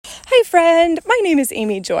Hi, friend. My name is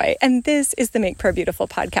Amy Joy, and this is the Make Prayer Beautiful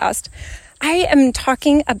podcast. I am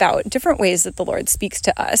talking about different ways that the Lord speaks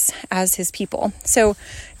to us as His people. So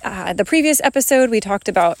the previous episode, we talked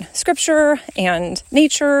about scripture and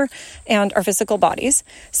nature and our physical bodies.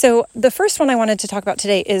 So the first one I wanted to talk about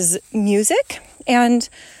today is music. And,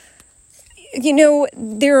 you know,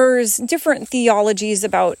 there's different theologies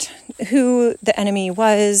about who the enemy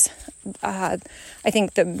was. I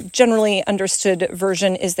think the generally understood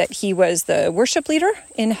version is that he was the worship leader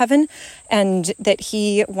in heaven and that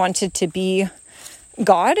he wanted to be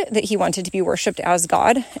God, that he wanted to be worshiped as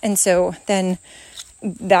God. And so then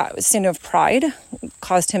that sin of pride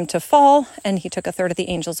caused him to fall, and he took a third of the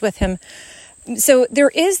angels with him. So there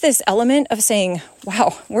is this element of saying,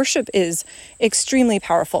 wow, worship is extremely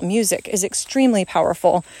powerful. Music is extremely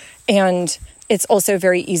powerful. And it's also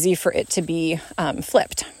very easy for it to be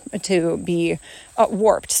flipped, to be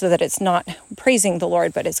warped so that it's not praising the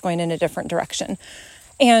Lord, but it's going in a different direction.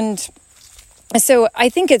 And so I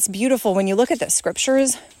think it's beautiful when you look at the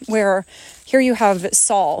scriptures where here you have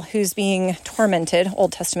Saul who's being tormented,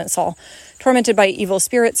 Old Testament Saul, tormented by evil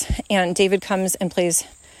spirits, and David comes and plays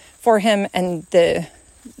for him, and the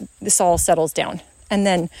Saul settles down. And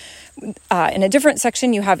then in a different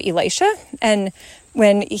section, you have Elisha, and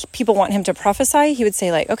when people want him to prophesy, he would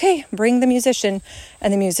say like, okay, bring the musician,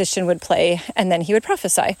 and the musician would play, and then he would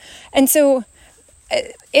prophesy. And so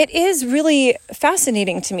it is really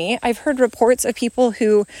fascinating to me. I've heard reports of people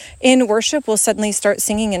who in worship will suddenly start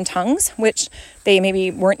singing in tongues, which they maybe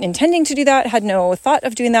weren't intending to do that, had no thought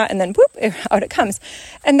of doing that, and then whoop, out it comes.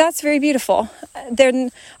 And that's very beautiful.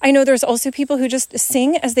 Then I know there's also people who just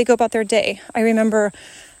sing as they go about their day. I remember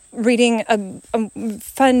reading a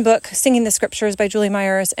fun book, Singing the Scriptures by Julie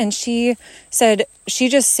Myers, and she said she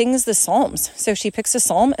just sings the Psalms. So she picks a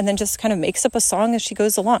psalm and then just kind of makes up a song as she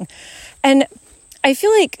goes along. And I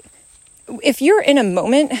feel like if you're in a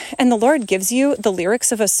moment and the Lord gives you the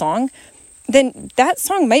lyrics of a song, then that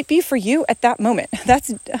song might be for you at that moment.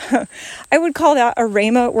 That's, I would call that a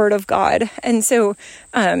rhema word of God. And so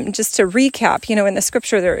just to recap, you know, in the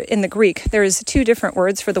scripture there, in the Greek, there's two different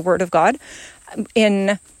words for the word of God.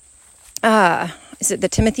 In is it the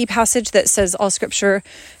Timothy passage that says all scripture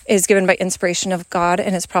is given by inspiration of God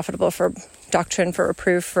and is profitable for doctrine, for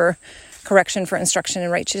reproof, for correction, for instruction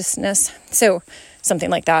in righteousness. So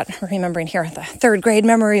something like that. Remembering here the third grade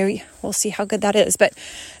memory, we'll see how good that is. But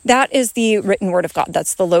that is the written word of God.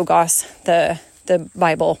 That's the Logos, the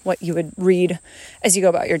Bible, what you would read as you go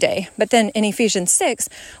about your day. But then in Ephesians 6,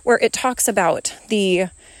 where it talks about the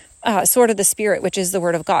sword of the Spirit, which is the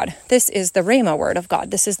word of God. This is the Rhema word of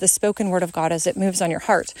God. This is the spoken word of God as it moves on your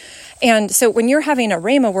heart. And so when you're having a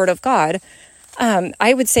Rhema word of God,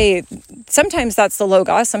 I would say sometimes that's the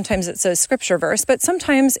Logos, sometimes it's a scripture verse, but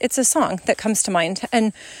sometimes it's a song that comes to mind.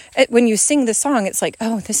 And when you sing the song, it's like,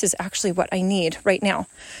 oh, this is actually what I need right now.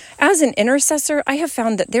 As an intercessor, I have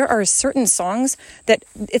found that there are certain songs that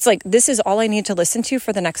it's like, this is all I need to listen to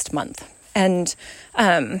for the next month. And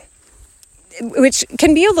which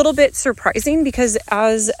can be a little bit surprising because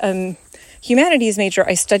as a humanities major,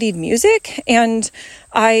 I studied music, and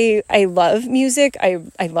I love music.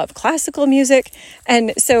 I love classical music.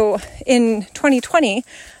 And so in 2020,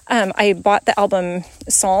 I bought the album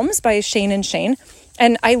Psalms by Shane and Shane,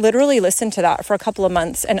 and I literally listened to that for a couple of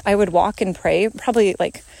months, and I would walk and pray probably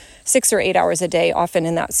like 6 or 8 hours a day, often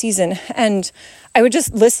in that season. And I would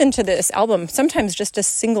just listen to this album, sometimes just a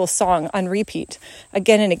single song on repeat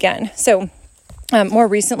again and again. So more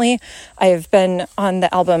recently, I've been on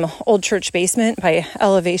the album Old Church Basement by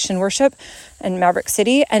Elevation Worship and Maverick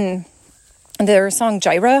City, and their song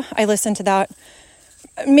Jireh, I listen to that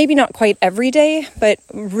maybe not quite every day, but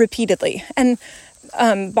repeatedly. And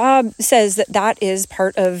Bob says that that is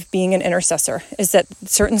part of being an intercessor, is that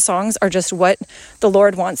certain songs are just what the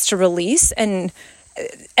Lord wants to release. And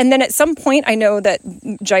then at some point, I know that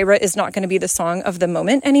Jireh is not going to be the song of the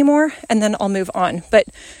moment anymore, and then I'll move on. But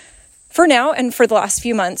for now, and for the last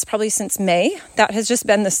few months, probably since May, that has just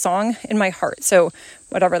been the song in my heart. So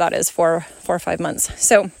whatever that is, 4 or 5 months.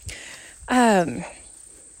 So,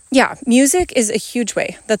 yeah, music is a huge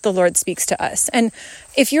way that the Lord speaks to us. And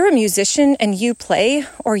if you're a musician and you play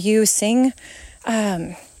or you sing,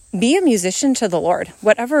 be a musician to the Lord.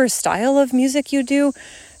 Whatever style of music you do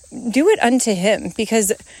it unto Him,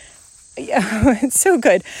 because it's so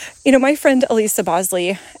good. You know, my friend Elisa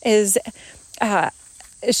Bosley is...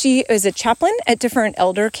 she is a chaplain at different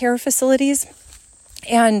elder care facilities,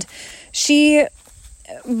 and she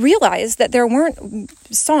realized that there weren't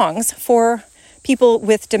songs for people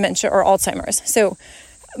with dementia or Alzheimer's. So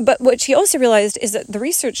But what she also realized is that the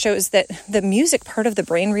research shows that the music part of the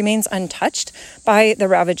brain remains untouched by the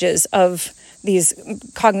ravages of these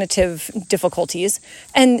cognitive difficulties.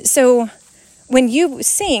 And so when you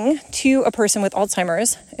sing to a person with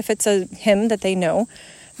Alzheimer's, if it's a hymn that they know,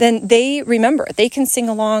 then they remember. They can sing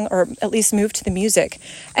along or at least move to the music.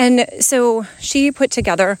 And so she put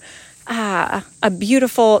together a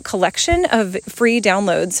beautiful collection of free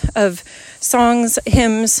downloads of songs,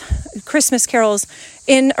 hymns, Christmas carols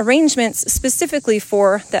in arrangements specifically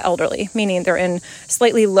for the elderly, meaning they're in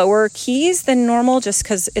slightly lower keys than normal just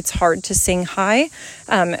because it's hard to sing high.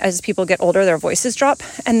 As people get older, their voices drop.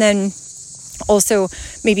 And then also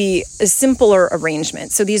maybe a simpler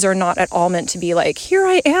arrangement. So these are not at all meant to be like, here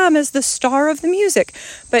I am as the star of the music,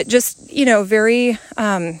 but just,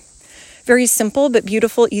 very simple, but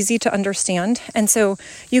beautiful, easy to understand. And so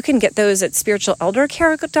you can get those at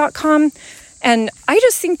spiritualeldercare.com. And I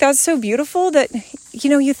just think that's so beautiful that,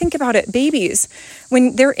 you think about it, babies,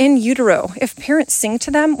 when they're in utero, if parents sing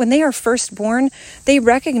to them, when they are first born, they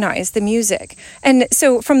recognize the music. And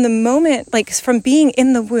so from the moment, from being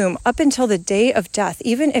in the womb up until the day of death,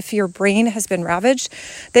 even if your brain has been ravaged,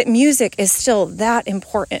 that music is still that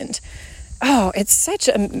important. Oh, it's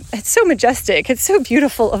so majestic. It's so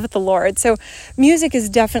beautiful of the Lord. So music is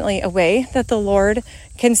definitely a way that the Lord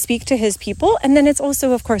can speak to his people. And then it's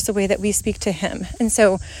also, of course, a way that we speak to him. And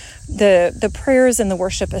so the prayers and the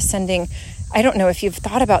worship ascending, I don't know if you've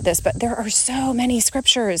thought about this, but there are so many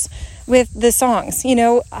scriptures with the songs.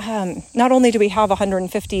 Not only do we have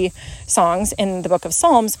 150 songs in the book of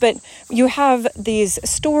Psalms, but you have these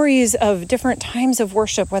stories of different times of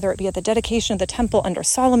worship, whether it be at the dedication of the temple under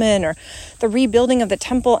Solomon or the rebuilding of the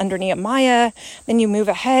temple under Nehemiah. Then you move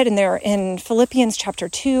ahead and they're in Philippians chapter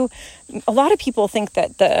 2. A lot of people think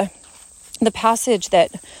that the passage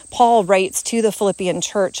that Paul writes to the Philippian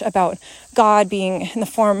church about God being in the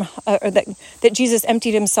form, or that Jesus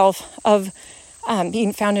emptied himself of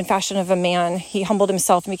being found in fashion of a man. He humbled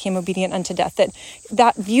himself and became obedient unto death.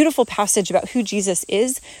 That beautiful passage about who Jesus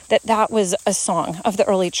is, that was a song of the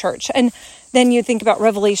early church. And then you think about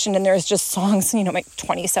Revelation and there's just songs, like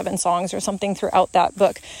 27 songs or something throughout that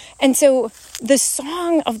book. And so the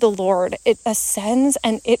song of the Lord, it ascends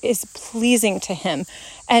and it is pleasing to him.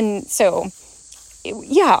 And so,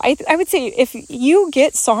 yeah, I would say if you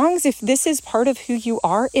get songs, if this is part of who you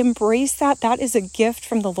are, embrace that. That is a gift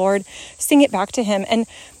from the Lord. Sing it back to him. And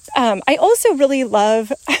I also really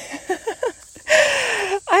love...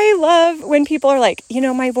 I love when people are like,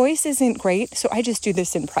 my voice isn't great, so I just do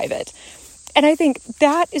this in private. And I think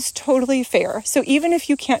that is totally fair. So even if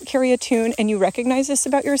you can't carry a tune and you recognize this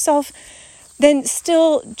about yourself, then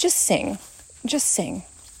still just sing. Just sing.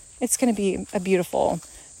 It's going to be a beautiful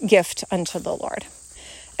gift unto the Lord.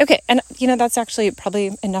 Okay, and that's actually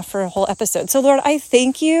probably enough for a whole episode. So Lord, I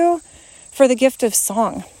thank you for the gift of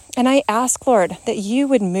song. And I ask, Lord, that you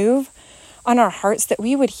would move on our hearts, that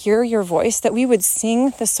we would hear your voice, that we would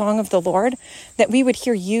sing the song of the Lord, that we would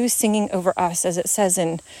hear you singing over us, as it says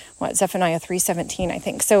in Zephaniah 3:17, I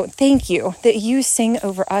think. So thank you that you sing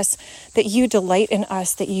over us, that you delight in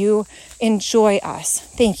us, that you enjoy us.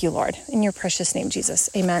 Thank you, Lord. In your precious name, Jesus.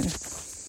 Amen.